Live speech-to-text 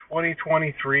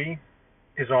2023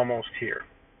 is almost here.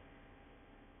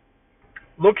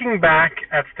 Looking back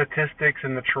at statistics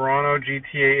in the Toronto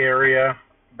GTA area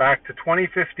back to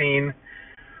 2015,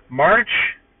 March,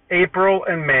 April,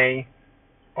 and May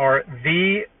are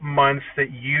the months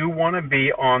that you want to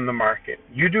be on the market.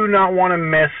 You do not want to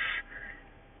miss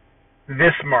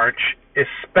this March,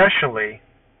 especially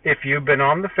if you've been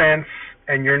on the fence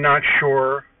and you're not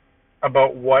sure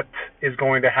about what is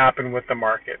going to happen with the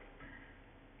market.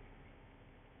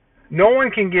 No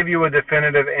one can give you a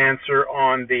definitive answer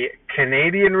on the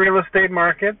Canadian real estate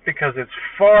market because it's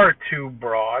far too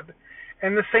broad,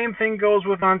 and the same thing goes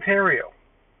with Ontario.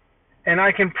 And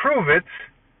I can prove it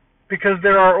because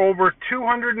there are over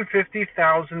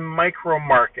 250,000 micro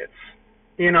markets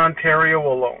in Ontario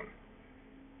alone.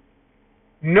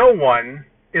 No one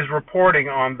is reporting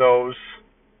on those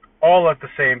all at the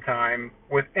same time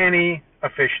with any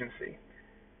efficiency.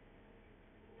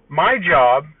 My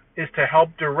job is to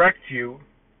help direct you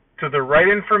to the right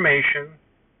information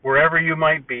wherever you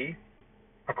might be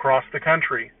across the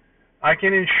country. I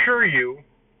can ensure you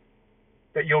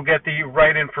that you'll get the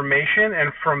right information,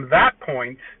 and from that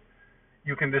point,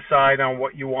 you can decide on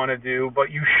what you want to do,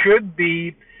 but you should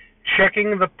be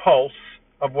checking the pulse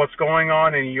of what's going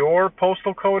on in your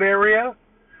postal code area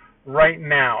right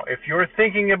now. If you're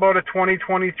thinking about a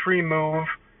 2023 move,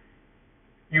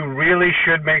 you really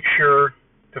should make sure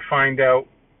to find out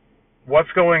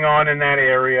what's going on in that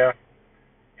area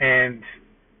and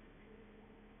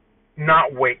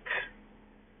not wait.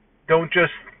 Don't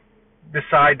just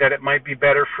decide that it might be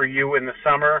better for you in the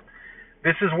summer.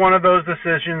 This is one of those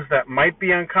decisions that might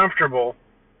be uncomfortable,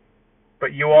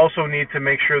 but you also need to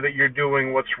make sure that you're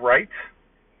doing what's right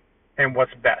and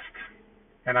what's best.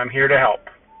 And I'm here to help.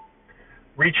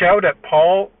 Reach out at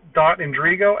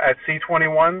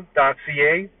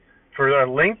paul.indrigo@c21.ca for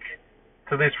a link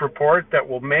to this report that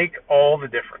will make all the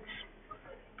difference.